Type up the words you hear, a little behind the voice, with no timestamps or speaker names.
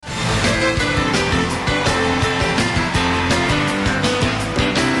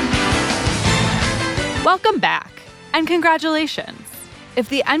back, and congratulations. If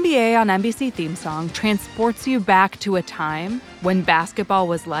the NBA on NBC theme song transports you back to a time when basketball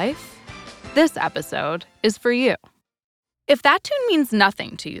was life, this episode is for you. If that tune means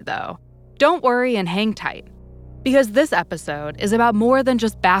nothing to you, though, don't worry and hang tight, because this episode is about more than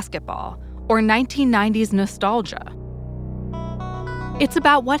just basketball or 1990s nostalgia. It's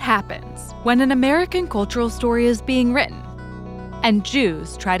about what happens when an American cultural story is being written, and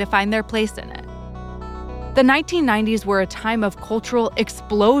Jews try to find their place in it. The 1990s were a time of cultural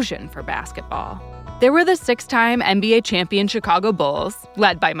explosion for basketball. There were the 6-time NBA champion Chicago Bulls,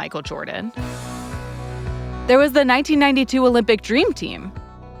 led by Michael Jordan. There was the 1992 Olympic Dream Team,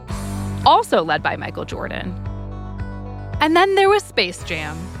 also led by Michael Jordan. And then there was Space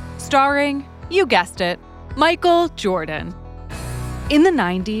Jam, starring, you guessed it, Michael Jordan. In the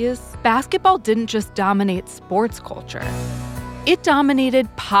 90s, basketball didn't just dominate sports culture. It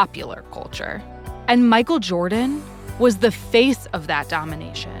dominated popular culture. And Michael Jordan was the face of that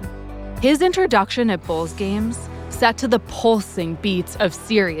domination. His introduction at Bulls games, set to the pulsing beats of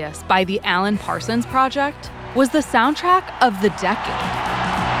Sirius by the Alan Parsons Project, was the soundtrack of the decade.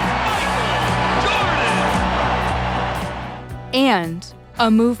 And a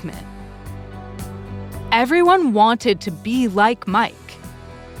movement. Everyone wanted to be like Mike,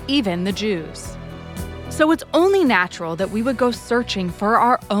 even the Jews. So it's only natural that we would go searching for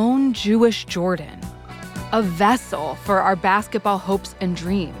our own Jewish Jordan, a vessel for our basketball hopes and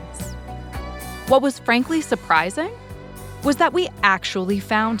dreams. What was frankly surprising was that we actually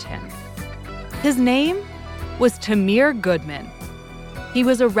found him. His name was Tamir Goodman. He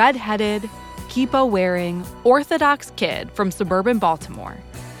was a red-headed, kippah-wearing, Orthodox kid from suburban Baltimore,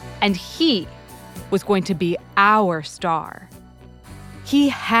 and he was going to be our star. He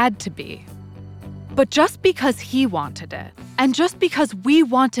had to be. But just because he wanted it, and just because we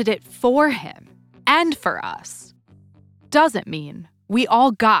wanted it for him and for us, doesn't mean we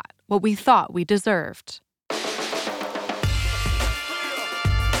all got what we thought we deserved.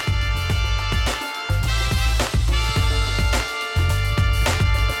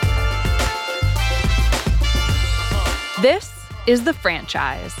 This is The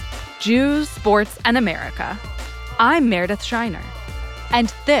Franchise, Jews, Sports, and America. I'm Meredith Schreiner,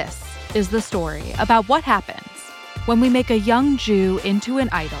 and this is the story about what happens when we make a young Jew into an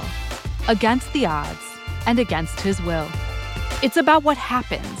idol, against the odds and against his will. It's about what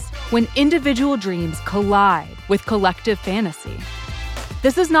happens when individual dreams collide with collective fantasy.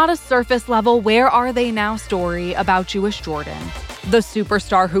 This is not a surface-level where are they now story about Jewish Jordan, the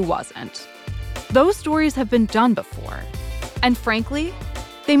superstar who wasn't. Those stories have been done before, and frankly,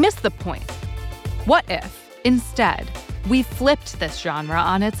 they miss the point. What if, instead, we flipped this genre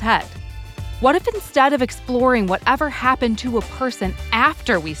on its head? What if instead of exploring whatever happened to a person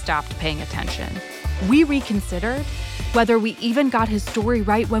after we stopped paying attention, we reconsidered whether we even got his story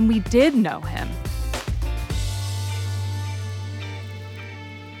right when we did know him?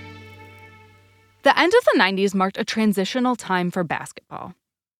 The end of the 90s marked a transitional time for basketball.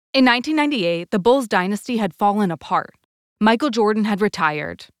 In 1998, the Bulls dynasty had fallen apart. Michael Jordan had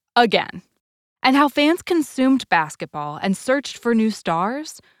retired, again. And how fans consumed basketball and searched for new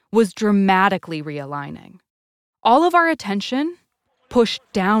stars was dramatically realigning. All of our attention pushed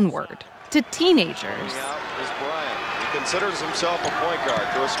downward to teenagers. Out is Bryant. He considers himself a point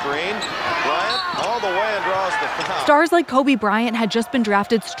guard. To a screen, Bryant all the way and draws the foul. Stars like Kobe Bryant had just been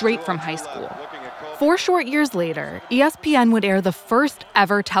drafted straight from high school. 4 short years later, ESPN would air the first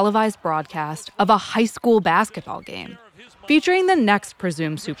ever televised broadcast of a high school basketball game, featuring the next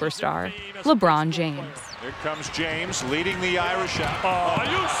presumed superstar, LeBron James. Here comes James leading the Irish out. Are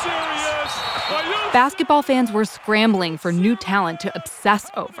you serious? Basketball fans were scrambling for new talent to obsess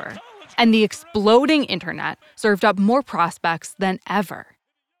over, and the exploding internet served up more prospects than ever.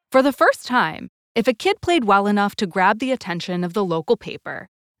 For the first time, if a kid played well enough to grab the attention of the local paper,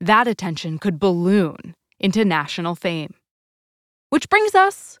 that attention could balloon into national fame. Which brings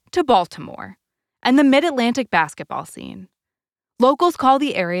us to Baltimore and the mid-Atlantic basketball scene. Locals call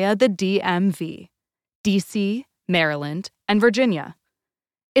the area the DMV, DC, Maryland, and Virginia.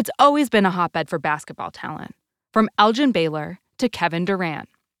 It's always been a hotbed for basketball talent, from Elgin Baylor to Kevin Durant.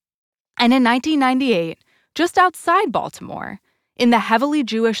 And in 1998, just outside Baltimore, in the heavily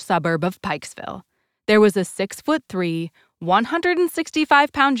Jewish suburb of Pikesville, there was a 6'3",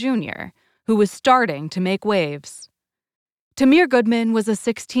 165-pound junior who was starting to make waves. Tamir Goodman was a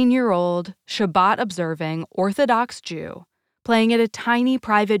 16-year-old, Shabbat-observing Orthodox Jew playing at a tiny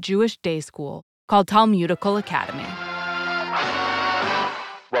private Jewish day school called Talmudical Academy.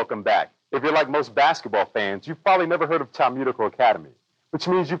 Welcome back. If you're like most basketball fans, you've probably never heard of Talmudical Academy. which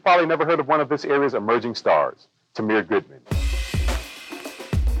means you've probably never heard of one of this area's emerging stars, Tamir Goodman.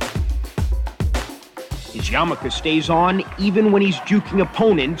 His yarmulke stays on even when he's juking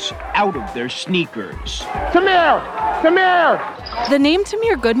opponents out of their sneakers. Tamir! Tamir! The name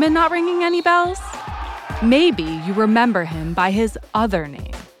Tamir Goodman not ringing any bells? Maybe you remember him by his other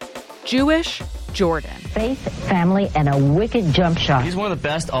name, Jewish Jordan. Faith, family, and a wicked jump shot. He's one of the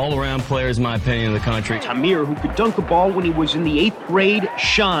best all-around players, in my opinion, in the country. Tamir, who could dunk a ball when he was in the 8th grade,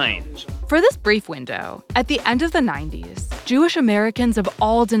 shines. For this brief window, at the end of the 90s, Jewish Americans of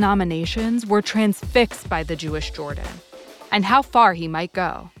all denominations were transfixed by the Jewish Jordan and how far he might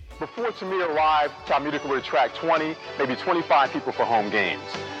go. Before Tamir arrived, Talmudica would attract 20, maybe 25 people for home games.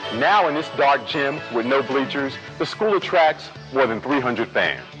 Now in this dark gym with no bleachers, the school attracts more than 300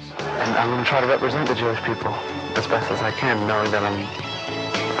 fans. And I'm going to try to represent the Jewish people as best as I can, knowing that I'm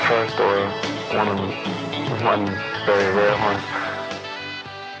first or one very rare one.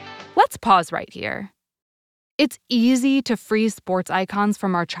 Let's pause right here. It's easy to freeze sports icons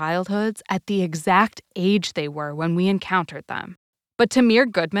from our childhoods at the exact age they were when we encountered them. But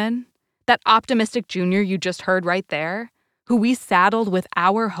Tamir Goodman, that optimistic junior you just heard right there, who we saddled with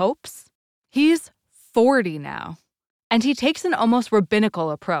our hopes, he's 40 now. And he takes an almost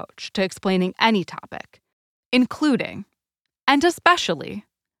rabbinical approach to explaining any topic, including, and especially,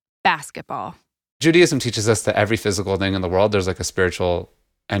 basketball. Judaism teaches us that every physical thing in the world, there's like a spiritual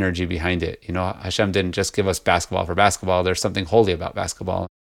energy behind it. You know, Hashem didn't just give us basketball for basketball. There's something holy about basketball.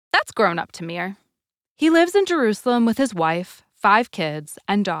 That's grown-up Tamir. He lives in Jerusalem with his wife, 5 kids,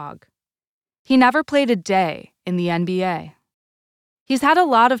 and dog. He never played a day in the NBA. He's had a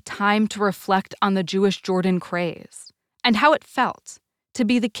lot of time to reflect on the Jewish Jordan craze and how it felt to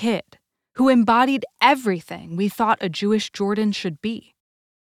be the kid who embodied everything we thought a Jewish Jordan should be.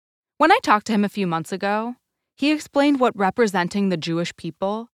 When I talked to him a few months ago, he explained what representing the Jewish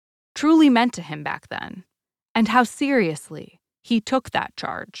people truly meant to him back then and how seriously he took that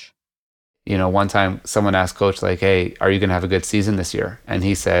charge. You know, one time someone asked Coach, like, hey, are you going to have a good season this year? And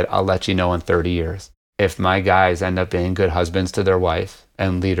he said, I'll let you know in 30 years. If my guys end up being good husbands to their wife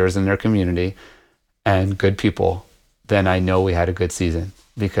and leaders in their community and good people, then I know we had a good season,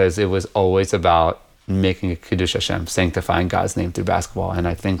 because it was always about making a Kiddush Hashem, sanctifying God's name through basketball. And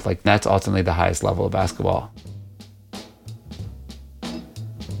I think like that's ultimately the highest level of basketball.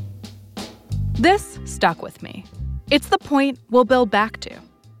 This stuck with me. It's the point we'll build back to.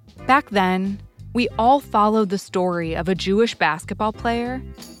 Back then, we all followed the story of a Jewish basketball player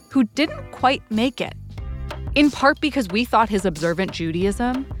who didn't quite make it, in part because we thought his observant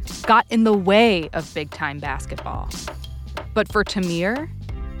Judaism got in the way of big-time basketball. But for Tamir,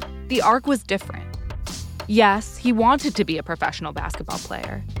 the arc was different. Yes, he wanted to be a professional basketball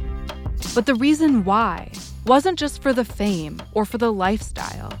player, but the reason why wasn't just for the fame or for the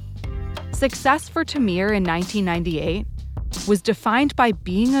lifestyle. Success for Tamir in 1998 was defined by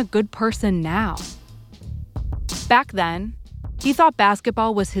being a good person now. Back then, he thought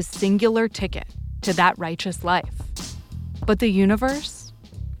basketball was his singular ticket to that righteous life. But the universe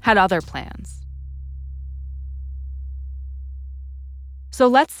had other plans. So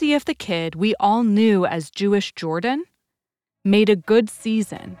let's see if the kid we all knew as Jewish Jordan made a good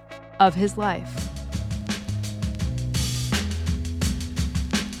season of his life.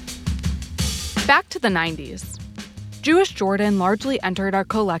 Back to the 90s, Jewish Jordan largely entered our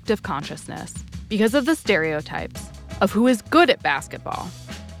collective consciousness because of the stereotypes of who is good at basketball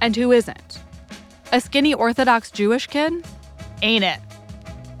and who isn't. A skinny Orthodox Jewish kid? Ain't it?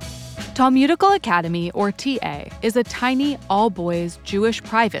 Talmudical Academy, or TA, is a tiny, all-boys Jewish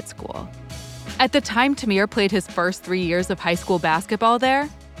private school. At the time Tamir played his first 3 years of high school basketball there,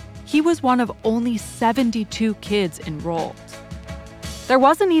 he was one of only 72 kids enrolled. There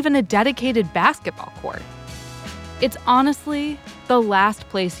wasn't even a dedicated basketball court. It's honestly the last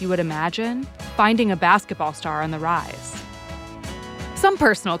place you would imagine finding a basketball star on the rise. Some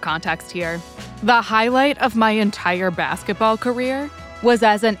personal context here. The highlight of my entire basketball career was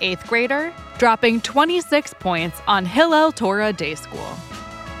as an 8th grader, dropping 26 points on Hillel Torah Day School.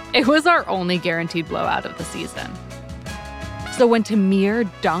 It was our only guaranteed blowout of the season. So when Tamir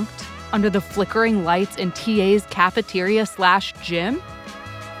dunked under the flickering lights in TA's cafeteria/gym,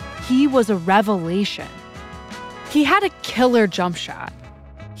 he was a revelation. He had a killer jump shot.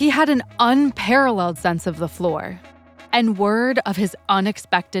 He had an unparalleled sense of the floor. And word of his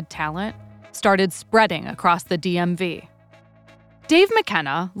unexpected talent started spreading across the DMV. Dave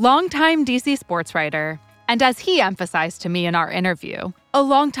McKenna, longtime DC sports writer, and as he emphasized to me in our interview, a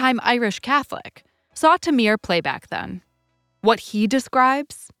longtime Irish Catholic, saw Tamir play back then. What he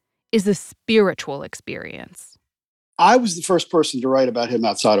describes is a spiritual experience. I was the first person to write about him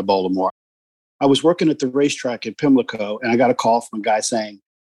outside of Baltimore. I was working at the racetrack in Pimlico, and I got a call from a guy saying,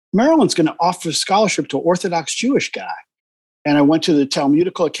 Maryland's going to offer a scholarship to an Orthodox Jewish guy. And I went to the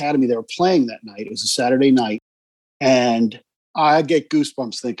Talmudical Academy. They were playing that night. It was a Saturday night. And I get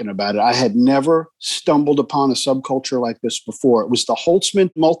goosebumps thinking about it. I had never stumbled upon a subculture like this before. It was the Holtzman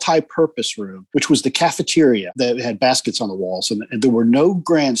multi-purpose room, which was the cafeteria that had baskets on the walls. And there were no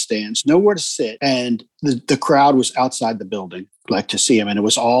grandstands, nowhere to sit. And the crowd was outside the building, like to see him. And it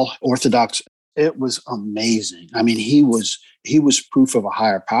was all Orthodox. It was amazing. I mean, he was proof of a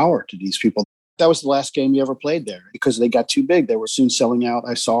higher power to these people. That was the last game he ever played there because they got too big. They were soon selling out.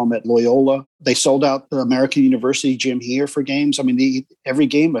 I saw him at Loyola. They sold out the American University gym here for games. I mean, every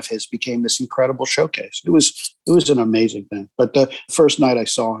game of his became this incredible showcase. It was an amazing thing. But the first night I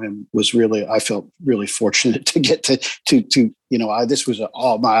saw him was really, I felt really fortunate to get to this was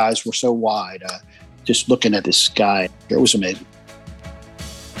my eyes were so wide just looking at this guy. It was amazing.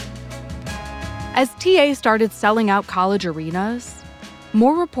 As TA started selling out college arenas,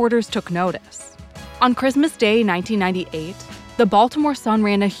 more reporters took notice. On Christmas Day, 1998, the Baltimore Sun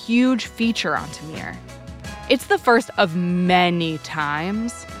ran a huge feature on Tamir. It's the first of many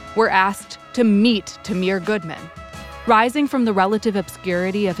times we're asked to meet Tamir Goodman, rising from the relative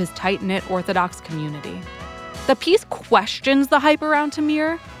obscurity of his tight-knit Orthodox community. The piece questions the hype around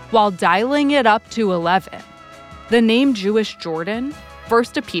Tamir while dialing it up to 11. The name Jewish Jordan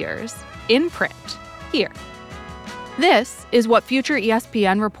first appears in print here. This is what future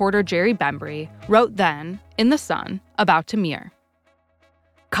ESPN reporter Jerry Bembry wrote then in The Sun about Tamir.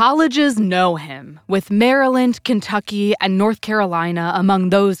 Colleges know him, with Maryland, Kentucky, and North Carolina among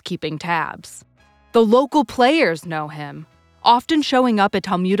those keeping tabs. The local players know him, often showing up at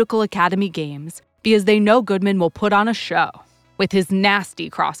Talmudical Academy games because they know Goodman will put on a show with his nasty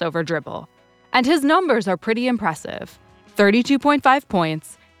crossover dribble. And his numbers are pretty impressive. 32.5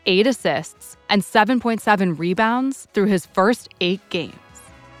 points, 8 assists, and 7.7 rebounds through his first 8 games.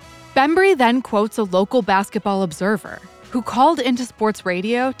 Bembry then quotes a local basketball observer who called into sports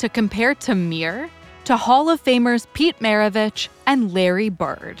radio to compare Tamir to Hall of Famers Pete Maravich and Larry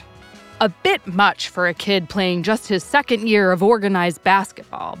Bird. A bit much for a kid playing just his second year of organized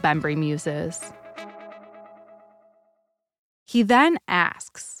basketball, Bembry muses. He then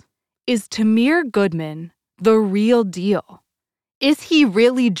asks, is Tamir Goodman the real deal? Is he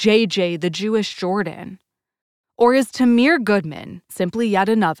really JJ the Jewish Jordan? Or is Tamir Goodman simply yet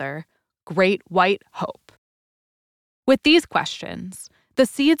another great white hope? With these questions, the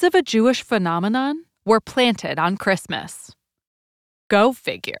seeds of a Jewish phenomenon were planted on Christmas. Go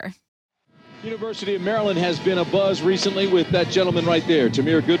figure. University of Maryland has been abuzz recently with that gentleman right there,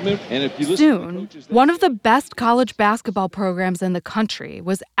 Tamir Goodman. And if you listen Soon, to the coaches, one of the best college basketball programs in the country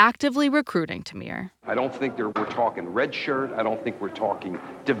was actively recruiting Tamir. I don't think we're talking red shirt. I don't think we're talking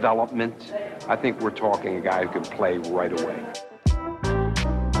development. I think we're talking a guy who can play right away.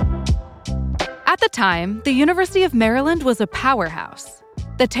 At the time, the University of Maryland was a powerhouse.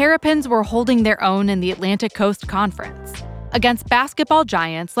 The Terrapins were holding their own in the Atlantic Coast Conference against basketball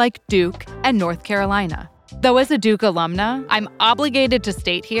giants like Duke and North Carolina. Though as a Duke alumna, I'm obligated to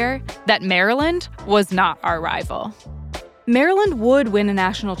state here that Maryland was not our rival. Maryland would win a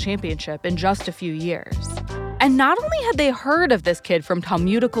national championship in just a few years. And not only had they heard of this kid from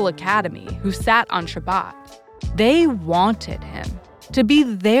Talmudical Academy who sat on Shabbat, they wanted him to be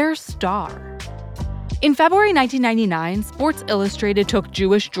their star. In February 1999, Sports Illustrated took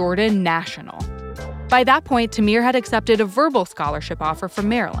Jewish Jordan national. By that point, Tamir had accepted a verbal scholarship offer from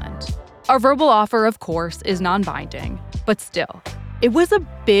Maryland. A verbal offer, of course, is non-binding, but still, it was a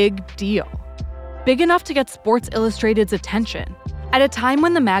big deal. Big enough to get Sports Illustrated's attention at a time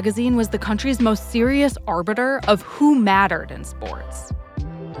when the magazine was the country's most serious arbiter of who mattered in sports.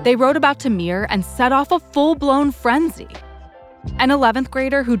 They wrote about Tamir and set off a full-blown frenzy. An 11th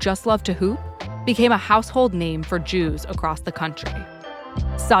grader who just loved to hoop became a household name for Jews across the country.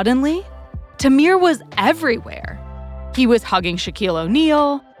 Suddenly, Tamir was everywhere. He was hugging Shaquille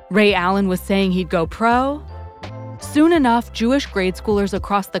O'Neal. Ray Allen was saying he'd go pro. Soon enough, Jewish grade schoolers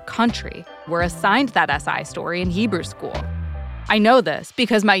across the country were assigned that SI story in Hebrew school. I know this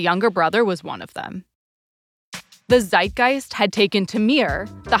because my younger brother was one of them. The zeitgeist had taken Tamir,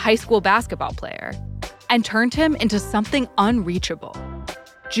 the high school basketball player, and turned him into something unreachable.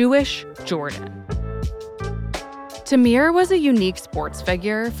 Jewish Jordan. Tamir was a unique sports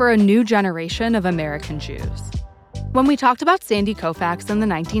figure for a new generation of American Jews. When we talked about Sandy Koufax in the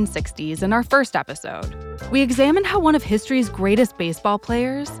 1960s in our first episode, we examined how one of history's greatest baseball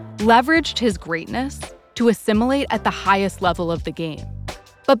players leveraged his greatness to assimilate at the highest level of the game.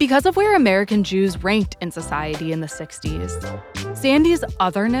 But because of where American Jews ranked in society in the 60s, Sandy's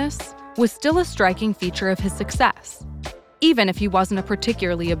otherness was still a striking feature of his success, even if he wasn't a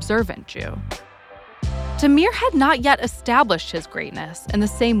particularly observant Jew. Tamir had not yet established his greatness in the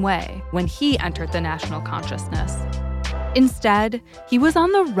same way when he entered the national consciousness. Instead, he was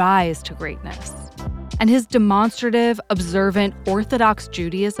on the rise to greatness, and his demonstrative, observant, Orthodox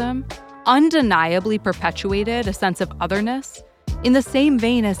Judaism undeniably perpetuated a sense of otherness in the same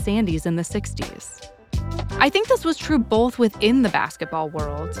vein as Sandy's in the 60s. I think this was true both within the basketball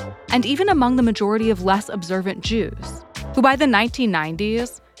world and even among the majority of less observant Jews, who by the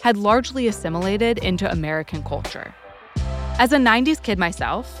 1990s had largely assimilated into American culture. As a 90s kid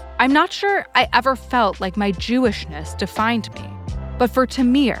myself, I'm not sure I ever felt like my Jewishness defined me. But for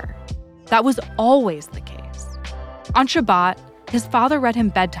Tamir, that was always the case. On Shabbat, his father read him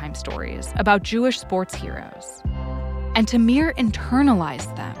bedtime stories about Jewish sports heroes. And Tamir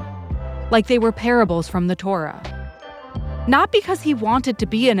internalized them, like they were parables from the Torah. Not because he wanted to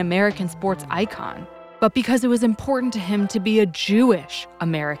be an American sports icon, but because it was important to him to be a Jewish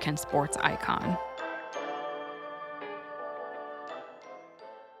American sports icon.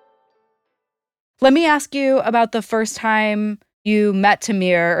 Let me ask you about the first time you met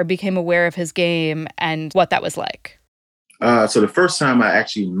Tamir or became aware of his game and what that was like. So the first time I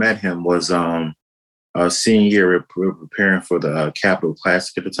actually met him was senior year. We were preparing for the Capital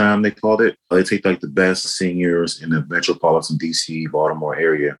Classic at the time, they called it. They take like the best seniors in the metropolitan D.C., Baltimore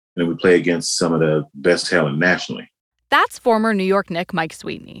area, and we play against some of the best talent nationally. That's former New York Knick Mike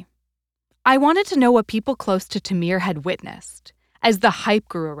Sweetney. I wanted to know what people close to Tamir had witnessed as the hype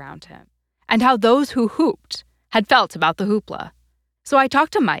grew around him, and how those who hooped had felt about the hoopla. So I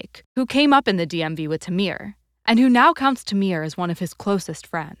talked to Mike, who came up in the DMV with Tamir, and who now counts Tamir as one of his closest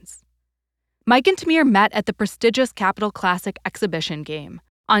friends. Mike and Tamir met at the prestigious Capital Classic exhibition game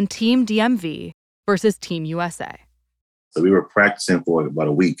on Team DMV versus Team USA. So we were practicing for about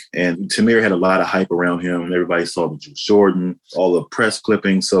a week, and Tamir had a lot of hype around him. Everybody saw the Juice Jordan, all the press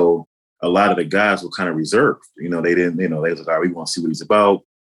clippings. So a lot of the guys were kind of reserved. They didn't, they was like, all right, we want to see what he's about.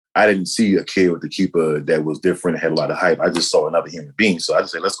 I didn't see a kid with the keeper that was different, had a lot of hype. I just saw another human being. So I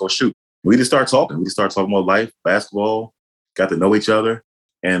just said, let's go shoot. We just started talking. We just started talking about life, basketball, got to know each other.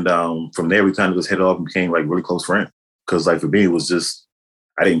 And from there, we kind of just headed off and became like really close friends. Because like for me, it was just,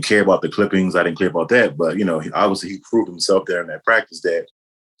 I didn't care about the clippings. I didn't care about that. But, obviously he proved himself there in that practice that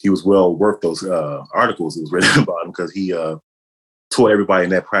he was well worth those articles that was written about him, because he taught everybody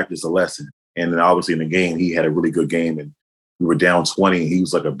in that practice a lesson. And then obviously in the game, he had a really good game. And we were down 20. He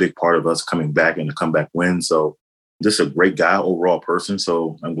was like a big part of us coming back and the comeback win. So just a great guy, overall person.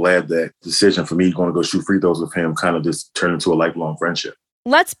 So I'm glad that decision for me going to go shoot free throws with him kind of just turned into a lifelong friendship.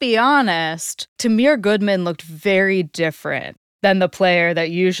 Let's be honest, Tamir Goodman looked very different than the player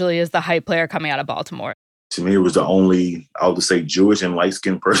that usually is the hype player coming out of Baltimore. Tamir was the only, I'll just say, Jewish and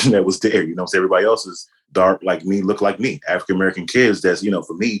light-skinned person that was there. So everybody else is dark like me, look like me. African-American kids, that's,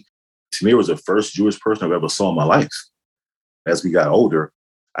 for me, Tamir was the first Jewish person I've ever saw in my life. As we got older,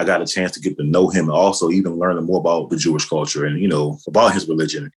 I got a chance to get to know him and also even learn more about the Jewish culture and, about his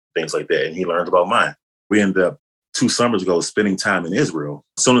religion, things like that. And he learned about mine. We ended up 2 summers ago spending time in Israel.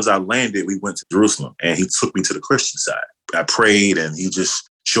 As soon as I landed, we went to Jerusalem and he took me to the Christian side. I prayed and he just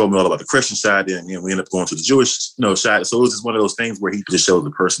showed me all about the Christian side. And we ended up going to the Jewish side. So it was just one of those things where he just showed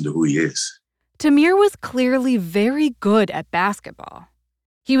the person to who he is. Tamir was clearly very good at basketball.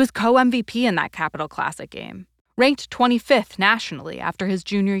 He was co-MVP in that Capital Classic game, ranked 25th nationally after his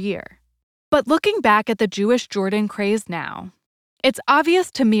junior year. But looking back at the Jewish Jordan craze now, it's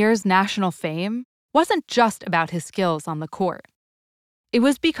obvious Tamir's national fame wasn't just about his skills on the court. It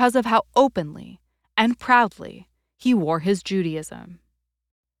was because of how openly and proudly he wore his Judaism.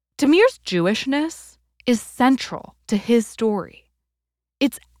 Tamir's Jewishness is central to his story.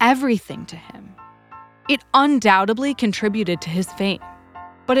 It's everything to him. It undoubtedly contributed to his fame,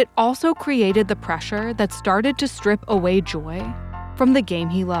 but it also created the pressure that started to strip away joy from the game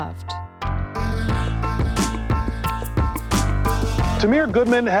he loved. Tamir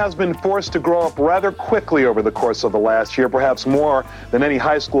Goodman has been forced to grow up rather quickly over the course of the last year, perhaps more than any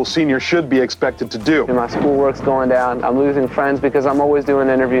high school senior should be expected to do. My schoolwork's going down. I'm losing friends because I'm always doing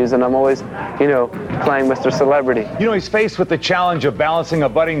interviews and I'm always, playing Mr. Celebrity. He's faced with the challenge of balancing a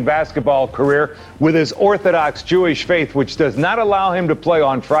budding basketball career with his Orthodox Jewish faith, which does not allow him to play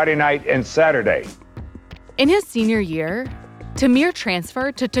on Friday night and Saturday. In his senior year, Tamir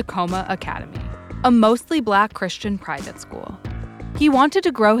transferred to Tacoma Academy, a mostly Black Christian private school. He wanted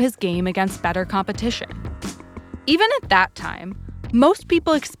to grow his game against better competition. Even at that time, most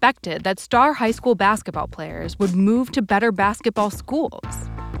people expected that star high school basketball players would move to better basketball schools.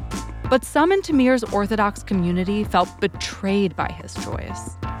 But some in Tamir's Orthodox community felt betrayed by his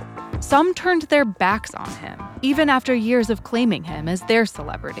choice. Some turned their backs on him, even after years of claiming him as their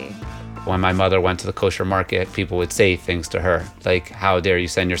celebrity. When my mother went to the kosher market, people would say things to her, like, how dare you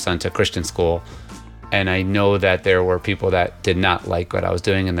send your son to Christian school? And I know that there were people that did not like what I was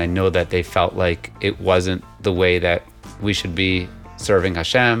doing, and I know that they felt like it wasn't the way that we should be serving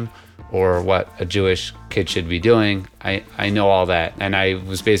Hashem or what a Jewish kid should be doing. I know all that. And I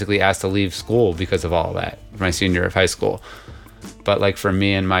was basically asked to leave school because of all that, my senior year of high school. But like for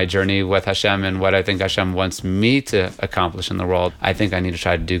me and my journey with Hashem and what I think Hashem wants me to accomplish in the world, I think I need to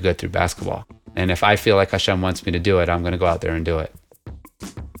try to do good through basketball. And if I feel like Hashem wants me to do it, I'm going to go out there and do it.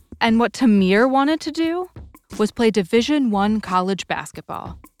 And what Tamir wanted to do was play Division I college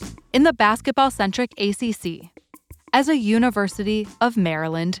basketball in the basketball-centric ACC as a University of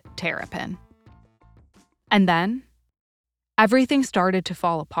Maryland Terrapin. And then, everything started to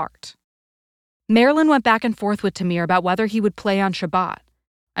fall apart. Maryland went back and forth with Tamir about whether he would play on Shabbat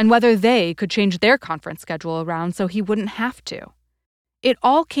and whether they could change their conference schedule around so he wouldn't have to. It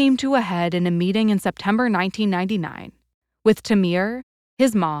all came to a head in a meeting in September 1999 with Tamir,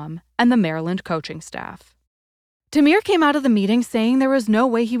 his mom, and the Maryland coaching staff. Tamir came out of the meeting saying there was no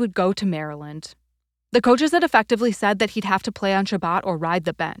way he would go to Maryland. The coaches had effectively said that he'd have to play on Shabbat or ride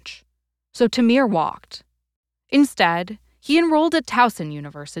the bench. So Tamir walked. Instead, he enrolled at Towson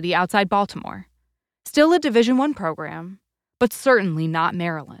University outside Baltimore. Still a Division I program, but certainly not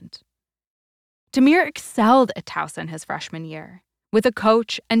Maryland. Tamir excelled at Towson his freshman year, with a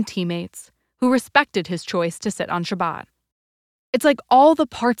coach and teammates who respected his choice to sit on Shabbat. It's like all the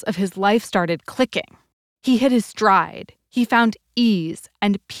parts of his life started clicking. He hit his stride. He found ease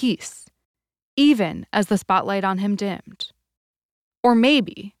and peace, even as the spotlight on him dimmed. Or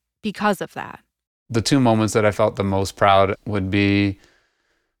maybe because of that. The two moments that I felt the most proud would be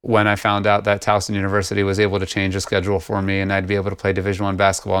when I found out that Towson University was able to change the schedule for me and I'd be able to play Division I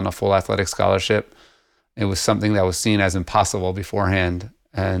basketball on a full athletic scholarship. It was something that was seen as impossible beforehand,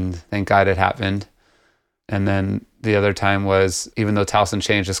 and thank God it happened. And then the other time was, even though Towson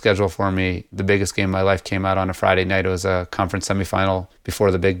changed the schedule for me, the biggest game of my life came out on a Friday night. It was a conference semifinal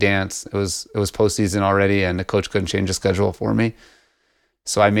before the big dance. It was postseason already, and the coach couldn't change the schedule for me.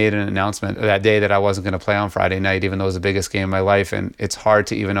 So I made an announcement that day that I wasn't going to play on Friday night, even though it was the biggest game of my life. And it's hard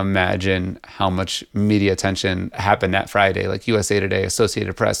to even imagine how much media attention happened that Friday, like USA Today,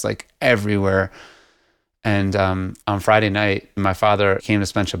 Associated Press, like everywhere. And on Friday night, my father came to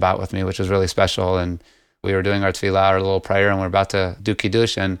spend Shabbat with me, which was really special. And we were doing our tefillah, our little prayer, and we're about to do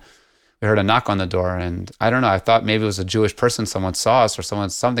Kiddush. And we heard a knock on the door. And I don't know, I thought maybe it was a Jewish person. Someone saw us or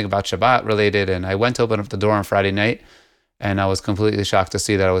something about Shabbat related. And I went to open up the door on Friday night. And I was completely shocked to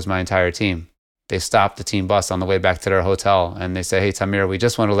see that it was my entire team. They stopped the team bus on the way back to their hotel, and they say, "Hey, Tamir, we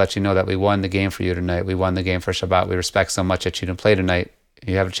just want to let you know that we won the game for you tonight. We won the game for Shabbat. We respect so much that you didn't play tonight.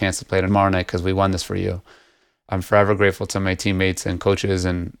 You have a chance to play tomorrow night because we won this for you." I'm forever grateful to my teammates and coaches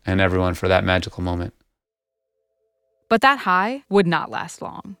and everyone for that magical moment. But that high would not last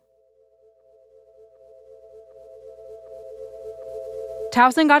long.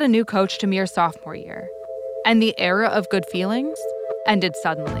 Towson got a new coach Tamir's sophomore year, and the era of good feelings ended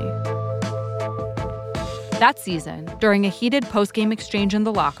suddenly. That season, during a heated post-game exchange in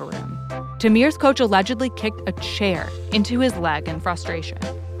the locker room, Tamir's coach allegedly kicked a chair into his leg in frustration.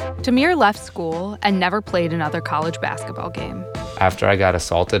 Tamir left school and never played another college basketball game. After I got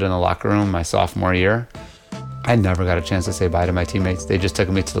assaulted in the locker room my sophomore year, I never got a chance to say bye to my teammates. They just took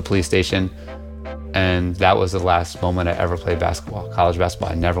me to the police station, and that was the last moment I ever played basketball, college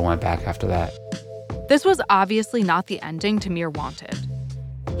basketball. I never went back after that. This was obviously not the ending Tamir wanted.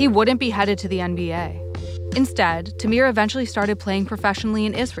 He wouldn't be headed to the NBA. Instead, Tamir eventually started playing professionally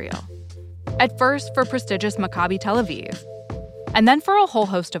in Israel. At first for prestigious Maccabi Tel Aviv, and then for a whole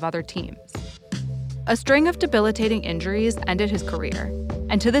host of other teams. A string of debilitating injuries ended his career,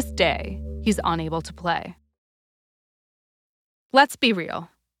 and to this day, he's unable to play. Let's be real.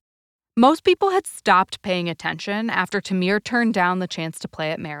 Most people had stopped paying attention after Tamir turned down the chance to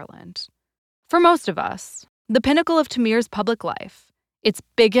play at Maryland. For most of us, the pinnacle of Tamir's public life, its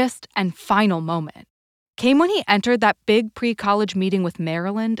biggest and final moment, came when he entered that big pre-college meeting with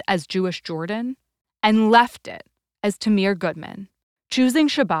Maryland as Jewish Jordan and left it as Tamir Goodman, choosing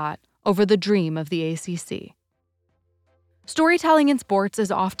Shabbat over the dream of the ACC. Storytelling in sports is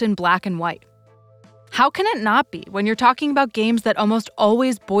often black and white. How can it not be when you're talking about games that almost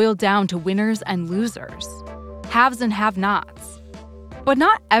always boil down to winners and losers, haves and have-nots? But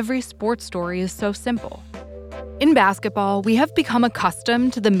not every sports story is so simple. In basketball, we have become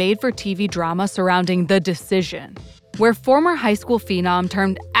accustomed to the made-for-TV drama surrounding The Decision, where former high school phenom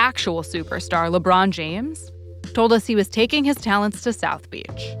turned actual superstar, LeBron James, told us he was taking his talents to South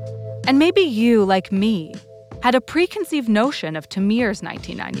Beach. And maybe you, like me, had a preconceived notion of Tamir's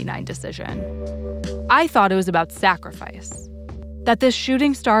 1999 decision. I thought it was about sacrifice, that this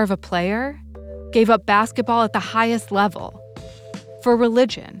shooting star of a player gave up basketball at the highest level for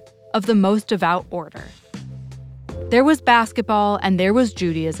religion of the most devout order. There was basketball and there was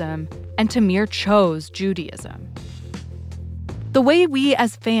Judaism, and Tamir chose Judaism. The way we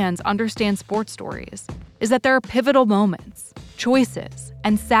as fans understand sports stories is that there are pivotal moments, choices,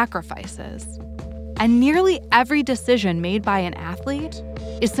 and sacrifices. And nearly every decision made by an athlete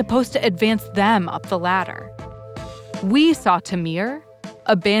is supposed to advance them up the ladder. We saw Tamir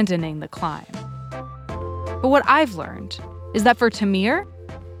abandoning the climb. But what I've learned is that for Tamir,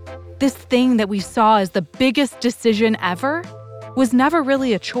 this thing that we saw as the biggest decision ever was never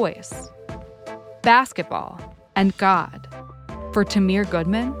really a choice. Basketball and God, for Tamir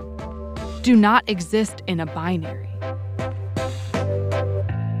Goodman, do not exist in a binary.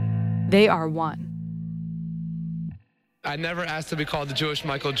 They are one. I never asked to be called the Jewish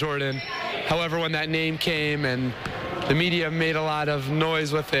Michael Jordan. However, when that name came and the media made a lot of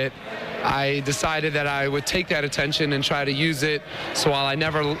noise with it, I decided that I would take that attention and try to use it. So while I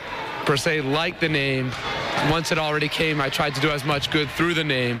never, per se, liked the name, once it already came, I tried to do as much good through the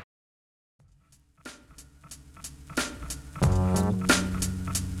name.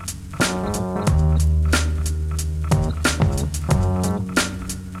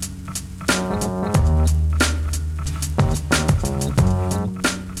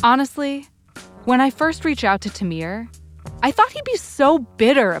 Honestly, when I first reached out to Tamir, I thought he'd be so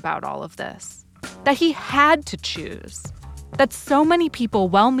bitter about all of this, that he had to choose, that so many people,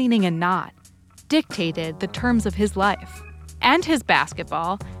 well-meaning and not, dictated the terms of his life, and his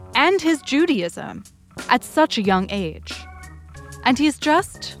basketball, and his Judaism at such a young age. And he's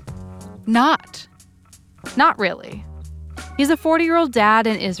just not. Not really. He's a 40-year-old dad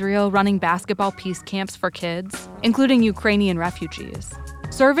in Israel running basketball peace camps for kids, including Ukrainian refugees,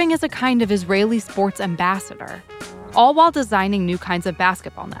 serving as a kind of Israeli sports ambassador, all while designing new kinds of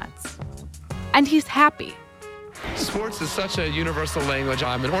basketball nets. And he's happy. Sports is such a universal language.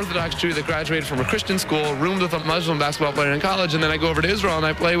 I'm an Orthodox Jew that graduated from a Christian school, roomed with a Muslim basketball player in college, and then I go over to Israel and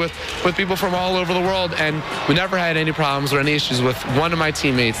I play with people from all over the world, and we never had any problems or any issues with one of my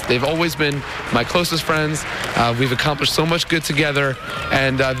teammates. They've always been my closest friends. We've accomplished so much good together,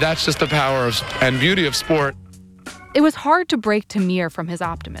 and that's just the power and beauty of sport. It was hard to break Tamir from his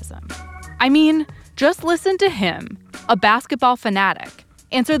optimism. I mean, just listen to him, a basketball fanatic,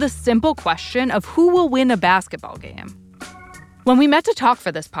 answer the simple question of who will win a basketball game. When we met to talk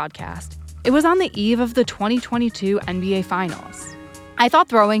for this podcast, it was on the eve of the 2022 NBA Finals. I thought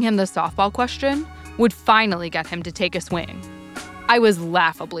throwing him the softball question would finally get him to take a swing. I was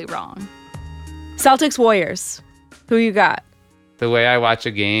laughably wrong. Celtics Warriors, who you got? The way I watch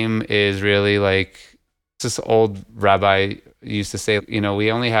a game is really like this old rabbi used to say,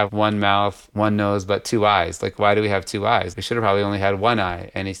 we only have one mouth, one nose, but two eyes. Like, why do we have two eyes? We should have probably only had one eye.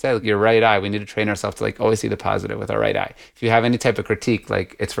 And he said, your right eye, we need to train ourselves to always see the positive with our right eye. If you have any type of critique,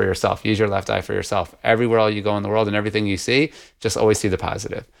 it's for yourself. Use your left eye for yourself. Everywhere you go in the world and everything you see, just always see the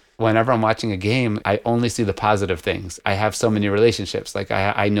positive. Whenever I'm watching a game, I only see the positive things. I have so many relationships.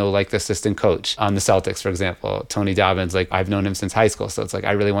 I know the assistant coach on the Celtics, for example, Tony Dobbins. I've known him since high school. So it's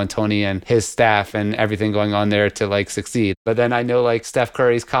I really want Tony and his staff and everything going on there to succeed. But then I know Steph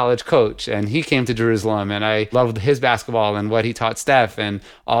Curry's college coach, and he came to Jerusalem, and I loved his basketball and what he taught Steph and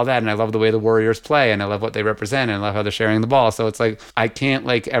all that. And I love the way the Warriors play, and I love what they represent, and I love how they're sharing the ball. So it's I can't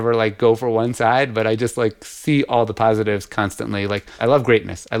ever go for one side, but I just see all the positives constantly. I love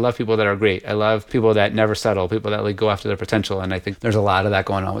greatness. I love people that are great. I love people that never settle, people that go after their potential. And I think there's a lot of that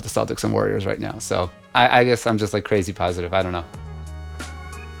going on with the Celtics and Warriors right now. So I guess I'm just crazy positive. I don't know.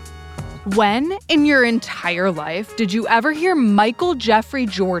 When in your entire life did you ever hear Michael Jeffrey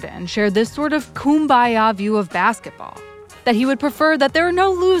Jordan share this sort of kumbaya view of basketball? That he would prefer that there are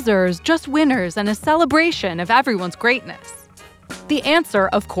no losers, just winners, and a celebration of everyone's greatness? The answer,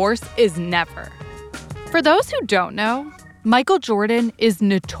 of course, is never. For those who don't know, Michael Jordan is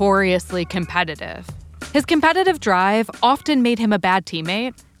notoriously competitive. His competitive drive often made him a bad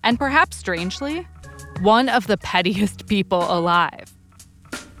teammate, and perhaps strangely, one of the pettiest people alive.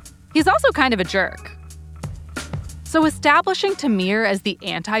 He's also kind of a jerk. So establishing Tamir as the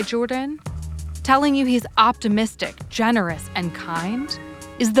anti-Jordan, telling you he's optimistic, generous, and kind,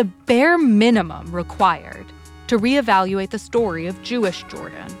 is the bare minimum required to reevaluate the story of Jewish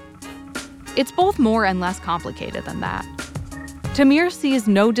Jordan. It's both more and less complicated than that. Tamir sees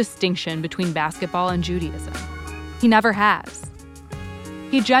no distinction between basketball and Judaism. He never has.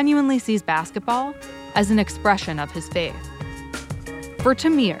 He genuinely sees basketball as an expression of his faith. For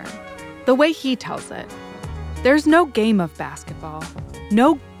Tamir, the way he tells it, there's no game of basketball,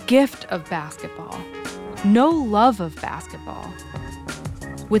 no gift of basketball, no love of basketball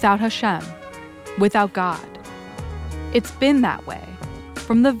without Hashem, without God. It's been that way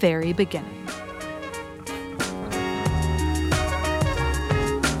from the very beginning.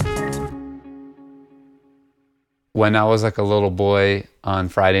 When I was like a little boy on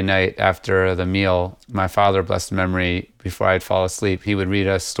Friday night after the meal, my father, blessed memory, before I'd fall asleep, he would read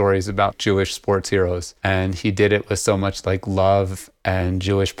us stories about Jewish sports heroes. And he did it with so much like love and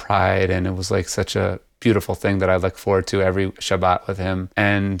Jewish pride. And it was like such a beautiful thing that I look forward to every Shabbat with him.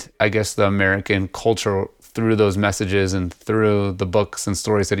 And I guess the American culture through those messages and through the books and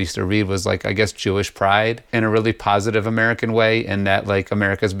stories that he used to read was like, I guess, Jewish pride in a really positive American way, in that like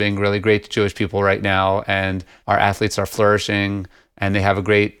America's being really great to Jewish people right now, and our athletes are flourishing and they have a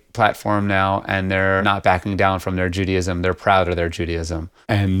great platform now, and they're not backing down from their Judaism. They're proud of their Judaism.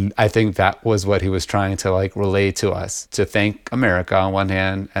 And I think that was what he was trying to like relay to us, to thank America on one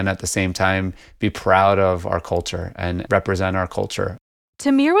hand, and at the same time be proud of our culture and represent our culture.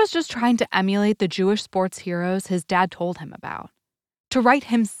 Tamir was just trying to emulate the Jewish sports heroes his dad told him about, to write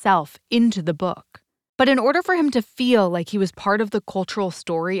himself into the book. But in order for him to feel like he was part of the cultural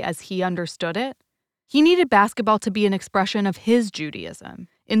story as he understood it, he needed basketball to be an expression of his Judaism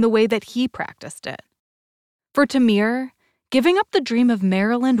in the way that he practiced it. For Tamir, giving up the dream of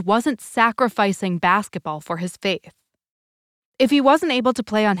Maryland wasn't sacrificing basketball for his faith. If he wasn't able to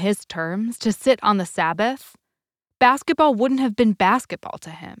play on his terms, to sit on the Sabbath, basketball wouldn't have been basketball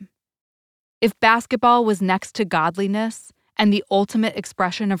to him. If basketball was next to godliness and the ultimate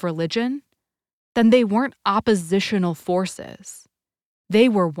expression of religion, then they weren't oppositional forces. They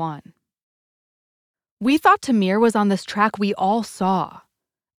were one. We thought Tamir was on this track we all saw,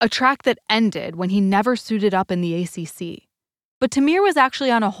 a track that ended when he never suited up in the ACC. But Tamir was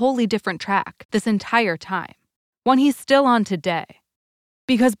actually on a wholly different track this entire time, one he's still on today.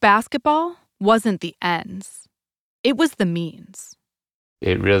 Because basketball wasn't the ends. It was the means.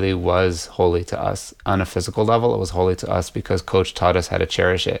 It really was holy to us. On a physical level, it was holy to us because Coach taught us how to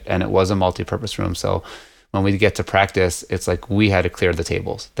cherish it. And it was a multi-purpose room. So when we get to practice, it's like we had to clear the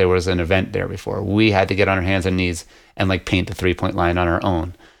tables. There was an event there before. We had to get on our hands and knees and like paint the three-point line on our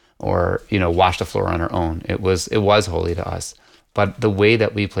own, or, you know, wash the floor on our own. It was holy to us. But the way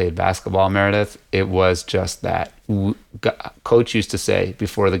that we played basketball, Meredith, it was just that. Coach used to say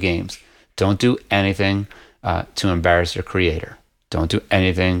before the games, don't do anything to embarrass your creator. Don't do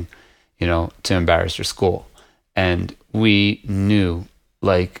anything, to embarrass your school. And we knew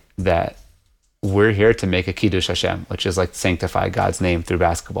like that we're here to make a Kiddush Hashem, which is like sanctify God's name through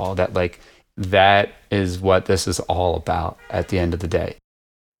basketball. That is what this is all about at the end of the day.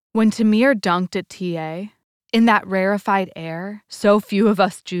 When Tamir dunked at TA, in that rarefied air so few of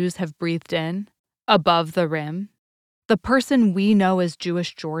us Jews have breathed in, above the rim, the person we know as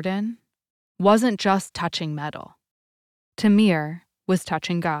Jewish Jordan wasn't just touching metal. Tamir was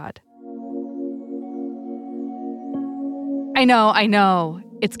touching God. I know,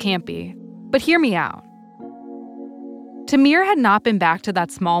 it's campy, but hear me out. Tamir had not been back to that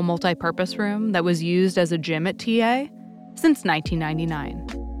small multi-purpose room that was used as a gym at TA since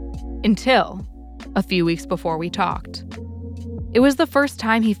 1999. Until a few weeks before we talked. It was the first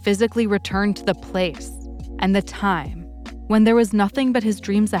time he physically returned to the place and the time when there was nothing but his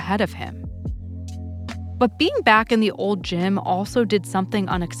dreams ahead of him. But being back in the old gym also did something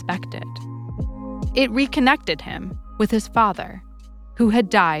unexpected. It reconnected him with his father, who had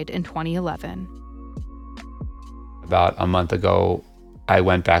died in 2011. About a month ago, I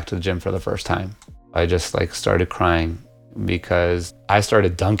went back to the gym for the first time. I just started crying because I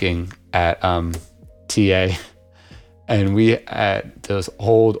started dunking at TA, and we had those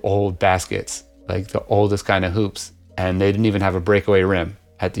old baskets, like the oldest kind of hoops, and they didn't even have a breakaway rim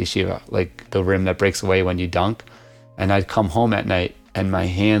at the yeshiva, like the rim that breaks away when you dunk. And I'd come home at night and my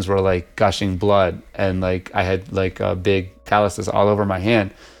hands were like gushing blood, and like I had like big calluses all over my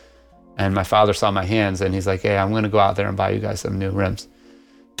hand. And my father saw my hands and he's like, hey, I'm gonna go out there and buy you guys some new rims.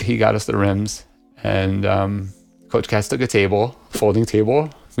 He got us the rims, and Coach Katz took a table, folding table.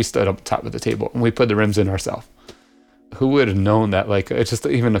 We stood up top of the table and we put the rims in ourselves. Who would have known that, it's just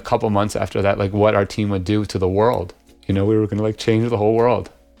even a couple months after that, what our team would do to the world. We were gonna change the whole world.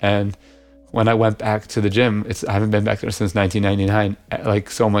 And when I went back to the gym, I haven't been back there since 1999.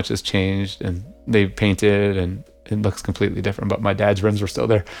 So much has changed, and they painted and it looks completely different, but my dad's rims were still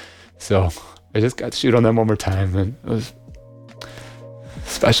there. So I just got to shoot on them one more time, and it was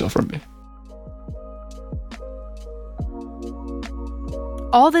special for me.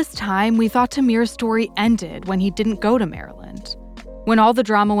 All this time, we thought Tamir's story ended when he didn't go to Maryland, when all the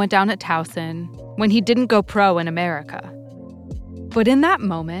drama went down at Towson, when he didn't go pro in America. But in that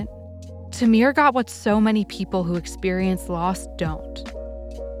moment, Tamir got what so many people who experience loss don't.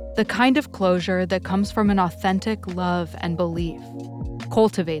 The kind of closure that comes from an authentic love and belief,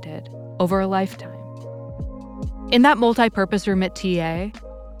 cultivated over a lifetime. In that multi-purpose room at TA,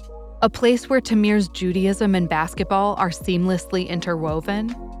 a place where Tamir's Judaism and basketball are seamlessly interwoven,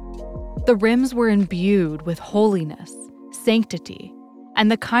 the rims were imbued with holiness, sanctity,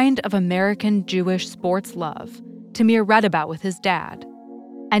 and the kind of American Jewish sports love Tamir read about with his dad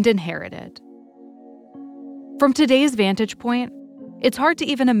and inherited. From today's vantage point, it's hard to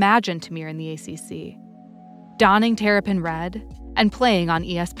even imagine Tamir in the ACC, donning Terrapin red and playing on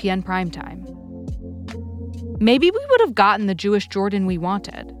ESPN primetime. Maybe we would have gotten the Jewish Jordan we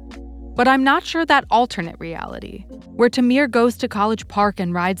wanted, but I'm not sure that alternate reality, where Tamir goes to College Park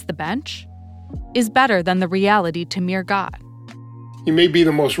and rides the bench, is better than the reality Tamir got. He may be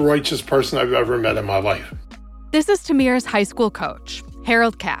the most righteous person I've ever met in my life. This is Tamir's high school coach,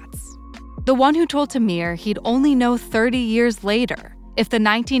 Harold Katz, the one who told Tamir he'd only know 30 years later if the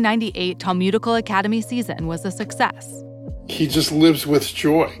 1998 Talmudical Academy season was a success. He just lives with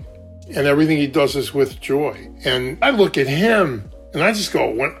joy, and everything he does is with joy. And I look at him, and I just go,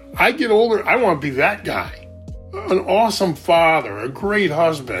 when I get older, I want to be that guy. An awesome father, a great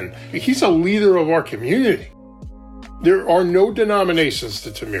husband. He's a leader of our community. There are no denominations to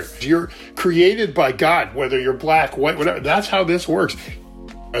Tamir. You're created by God, whether you're black, white, whatever. That's how this works.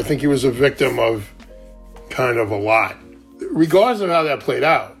 I think he was a victim of kind of a lot. Regardless of how that played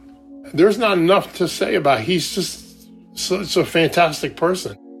out, there's not enough to say about. He's just such a fantastic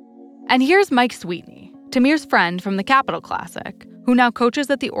person. And here's Mike Sweetney, Tamir's friend from the Capital Classic, who now coaches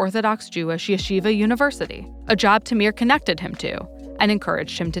at the Orthodox Jewish Yeshiva University, a job Tamir connected him to and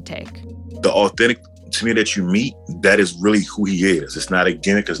encouraged him to take. The authentic Tamir that you meet, that is really who he is. It's not a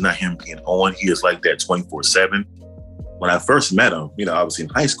gimmick. It's not him being on. He is like that 24/7. When I first met him, I was in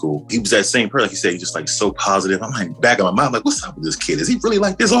high school. He was that same person. Like he said, he's just like so positive. I'm like back in my mind, like, what's up with this kid? Is he really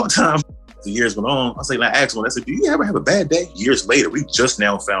like this all the time? The years went on. I asked him, I said, do you ever have a bad day? Years later, we just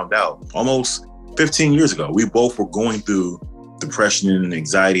now found out, almost 15 years ago, we both were going through depression and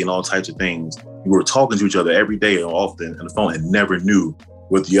anxiety and all types of things. We were talking to each other every day and often on the phone and never knew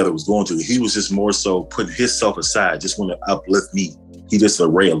what the other was going through. He was just more so putting himself aside, just wanted to uplift me. He just a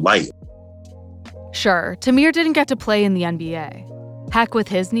ray of light. Sure, Tamir didn't get to play in the NBA. Heck, with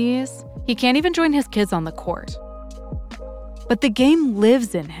his knees, he can't even join his kids on the court. But the game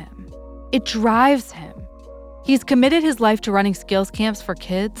lives in him. It drives him. He's committed his life to running skills camps for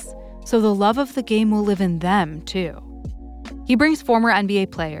kids, so the love of the game will live in them, too. He brings former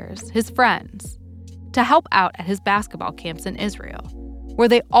NBA players, his friends, to help out at his basketball camps in Israel, where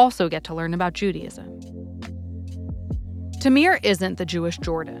they also get to learn about Judaism. Tamir isn't the Jewish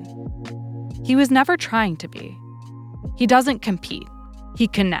Jordan. He was never trying to be. He doesn't compete. He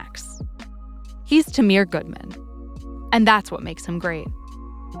connects. He's Tamir Goodman, and that's what makes him great.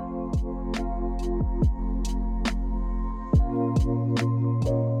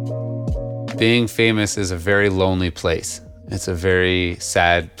 Being famous is a very lonely place. It's a very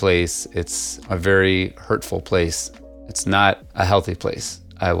sad place. It's a very hurtful place. It's not a healthy place,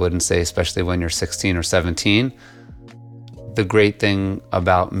 I wouldn't say, especially when you're 16 or 17. The great thing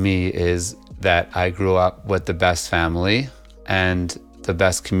about me is that I grew up with the best family and the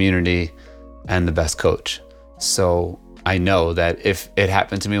best community and the best coach. So I know that if it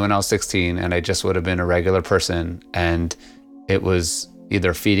happened to me when I was 16 and I just would have been a regular person and it was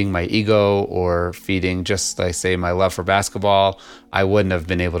either feeding my ego or feeding just, like, say, my love for basketball, I wouldn't have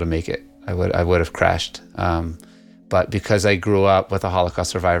been able to make it. I would have crashed. But because I grew up with a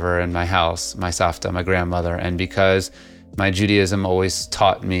Holocaust survivor in my house, my savta, my grandmother, and because my Judaism always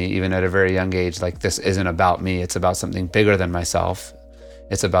taught me, even at a very young age, like, this isn't about me, it's about something bigger than myself.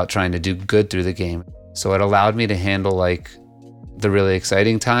 It's about trying to do good through the game. So it allowed me to handle, like, the really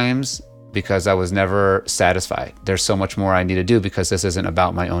exciting times because I was never satisfied. There's so much more I need to do because this isn't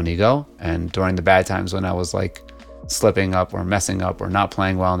about my own ego. And during the bad times when I was, like, slipping up or messing up or not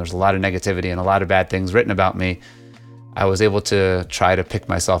playing well, and there's a lot of negativity and a lot of bad things written about me, I was able to try to pick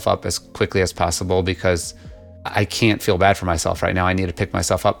myself up as quickly as possible because I can't feel bad for myself right now. I need to pick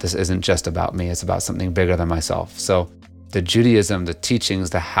myself up. This isn't just about me. It's about something bigger than myself. So the Judaism, the teachings,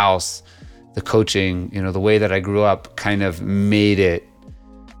 the house, the coaching, the way that I grew up kind of made it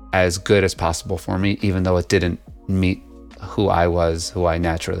as good as possible for me, even though it didn't meet who I was, who I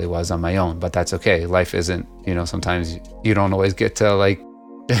naturally was on my own. But that's okay. Life isn't, sometimes you don't always get to, like,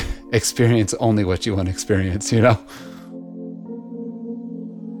 experience only what you want to experience,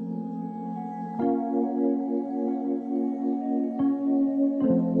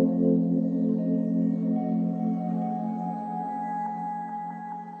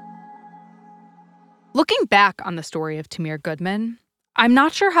 Looking back on the story of Tamir Goodman, I'm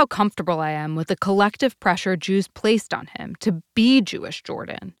not sure how comfortable I am with the collective pressure Jews placed on him to be Jewish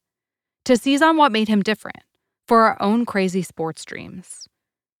Jordan, to seize on what made him different for our own crazy sports dreams.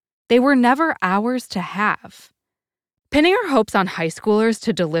 They were never ours to have. Pinning our hopes on high schoolers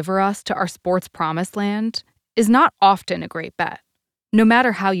to deliver us to our sports promised land is not often a great bet, no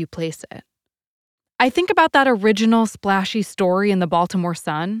matter how you place it. I think about that original splashy story in the Baltimore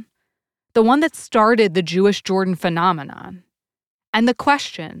Sun, the one that started the Jewish Jordan phenomenon, and the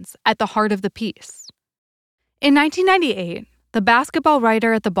questions at the heart of the piece. In 1998, the basketball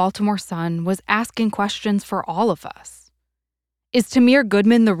writer at the Baltimore Sun was asking questions for all of us. Is Tamir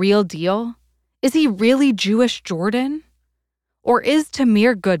Goodman the real deal? Is he really Jewish Jordan? Or is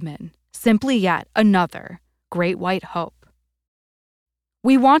Tamir Goodman simply yet another great white hope?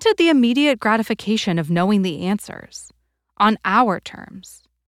 We wanted the immediate gratification of knowing the answers, on our terms.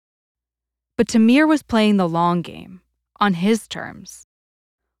 But Tamir was playing the long game, on his terms,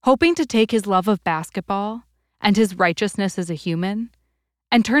 hoping to take his love of basketball and his righteousness as a human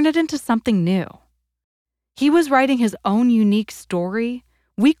and turn it into something new. He was writing his own unique story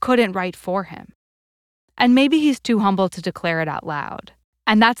we couldn't write for him. And maybe he's too humble to declare it out loud,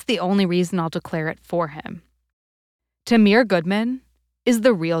 and that's the only reason I'll declare it for him. Tamir Goodman is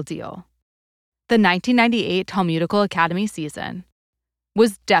the real deal. The 1998 Talmudical Academy season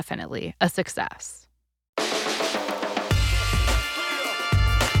was definitely a success.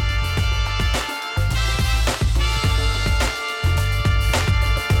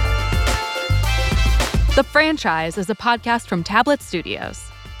 The Franchise is a podcast from Tablet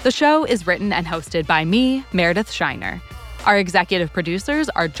Studios. The show is written and hosted by me, Meredith Shiner. Our executive producers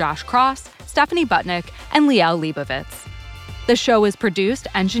are Josh Cross, Stephanie Butnick, and Liel Leibovitz. The show is produced,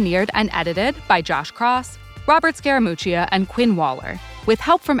 engineered, and edited by Josh Cross, Robert Scaramuccia, and Quinn Waller, with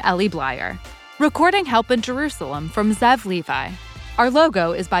help from Ellie Blyer. Recording help in Jerusalem from Zev Levi. Our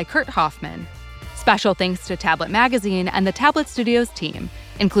logo is by Kurt Hoffman. Special thanks to Tablet Magazine and the Tablet Studios team,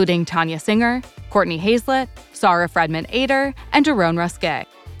 including Tanya Singer, Courtney Hazlett, Sarah Fredman-Ader, and Daron Ruskay.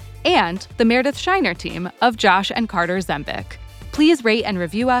 And the Meredith Shiner team of Josh and Carter Zembick. Please rate and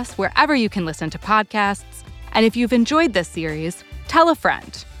review us wherever you can listen to podcasts. And if you've enjoyed this series, tell a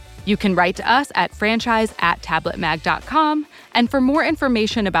friend. You can write to us at franchise@tabletmag.com. And for more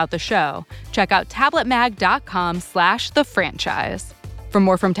information about the show, check out tabletmag.com/thefranchise. For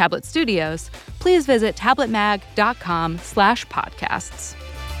more from Tablet Studios, please visit tabletmag.com/podcasts.